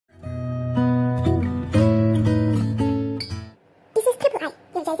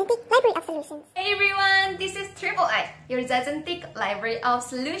gigantic library of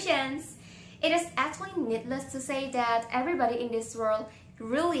solutions. It is actually needless to say that everybody in this world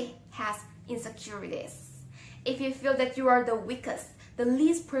really has insecurities. If you feel that you are the weakest, the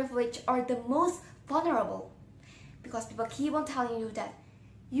least privileged, or the most vulnerable, because people keep on telling you that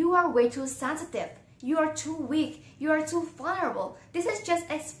you are way too sensitive, you are too weak, you are too vulnerable, this is just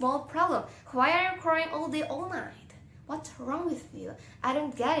a small problem, why are you crying all day all night? What's wrong with you? I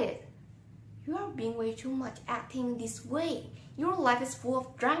don't get it. You are being way too much acting this way. Your life is full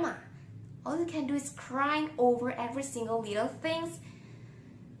of drama. All you can do is crying over every single little things.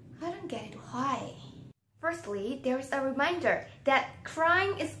 I don't get it. Why? Firstly, there is a reminder that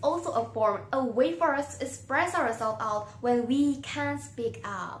crying is also a form, a way for us to express ourselves out when we can't speak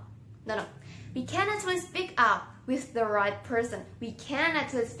up. No. We can actually speak up with the right person. We can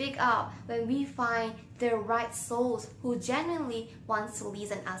actually speak up when we find the right souls who genuinely want to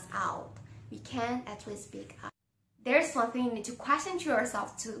listen us out. We can actually speak up. There's one thing you need to question to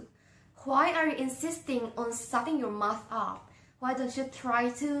yourself too. Why are you insisting on shutting your mouth up? Why don't you try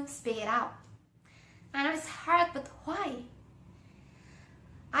to speak it out? I know it's hard, but why?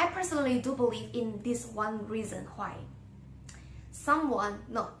 I personally do believe in this one reason why.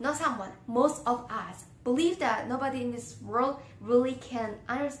 Most of us believe that nobody in this world really can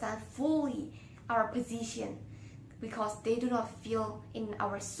understand fully our position because they do not feel in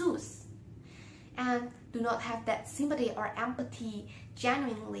our shoes and do not have that sympathy or empathy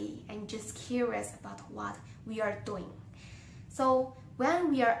genuinely and just curious about what we are doing. So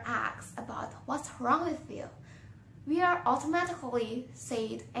when we are asked about what's wrong with you, we are automatically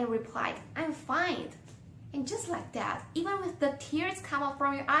said and replied, I'm fine. And just like that, even with the tears come up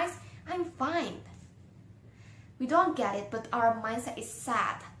from your eyes, I'm fine. We don't get it, but our mindset is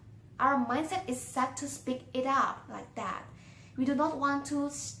sad. Our mindset is set to speak it up like that. We do not want to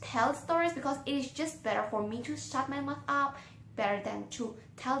tell stories because it is just better for me to shut my mouth up, better than to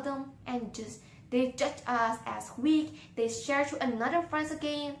tell them and just they judge us as weak, they share to another friends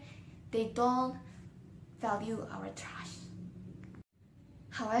again, they don't value our trash.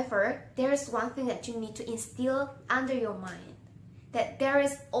 However, there is one thing that you need to instill under your mind, that there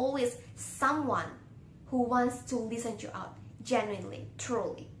is always someone who wants to listen you out, genuinely,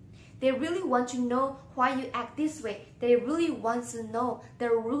 truly. They really want to know why you act this way. They really want to know the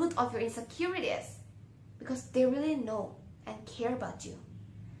root of your insecurities because they really know and care about you.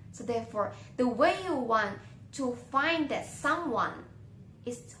 So therefore, the way you want to find that someone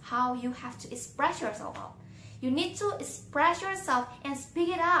is how you have to express yourself out. You need to express yourself and speak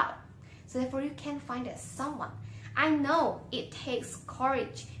it out. So therefore, you can find that someone. I know it takes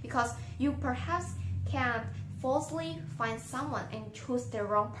courage because you perhaps can falsely find someone and choose the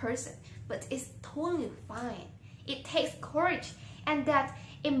wrong person, but it's totally fine. It takes courage, and that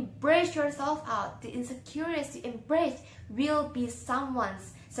embrace yourself out. The insecurities you embrace will be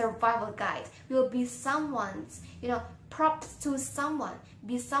someone's survival guide, will be someone's, props to someone,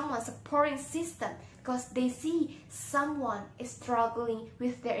 be someone's supporting system, because they see someone is struggling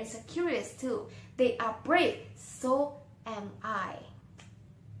with their insecurities too. They are brave, so am I.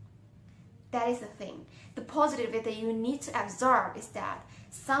 That is the thing. The positivity that you need to absorb is that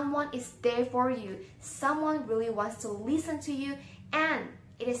someone is there for you. Someone really wants to listen to you, and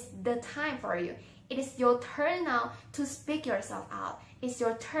it is the time for you. It is your turn now to speak yourself out. It's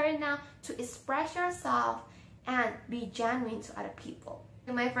your turn now to express yourself and be genuine to other people.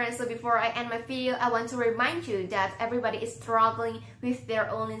 My friends, so before I end my video, I want to remind you that everybody is struggling with their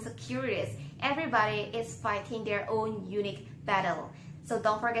own insecurities. Everybody is fighting their own unique battle. So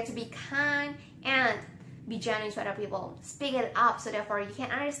don't forget to be kind and be genuine to other people. Speak it up so therefore you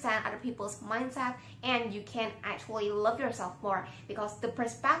can understand other people's mindset and you can actually love yourself more, because the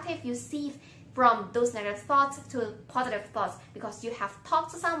perspective you see from those negative thoughts to positive thoughts because you have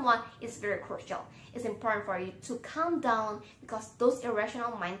talked to someone is very crucial. It's important for you to calm down because those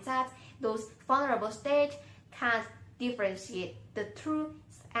irrational mindsets, those vulnerable states can't differentiate the truth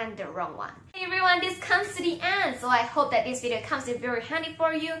and the wrong one. Hey everyone, this comes to the end, so I hope that this video comes in very handy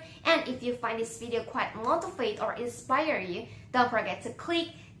for you, and if you find this video quite motivate or inspire you, don't forget to click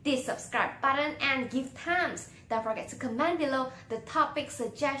this subscribe button and give thumbs. Don't forget to comment below the topic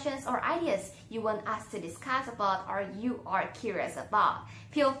suggestions or ideas you want us to discuss about or you are curious about.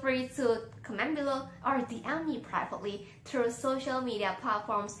 Feel free to comment below or DM me privately through social media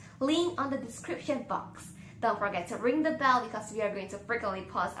platforms, link on the description box. Don't forget to ring the bell because we are going to frequently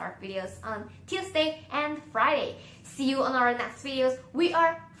post our videos on Tuesday and Friday. See you on our next videos. We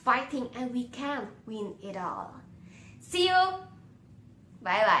are fighting and we can win it all. See you!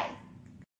 Bye bye!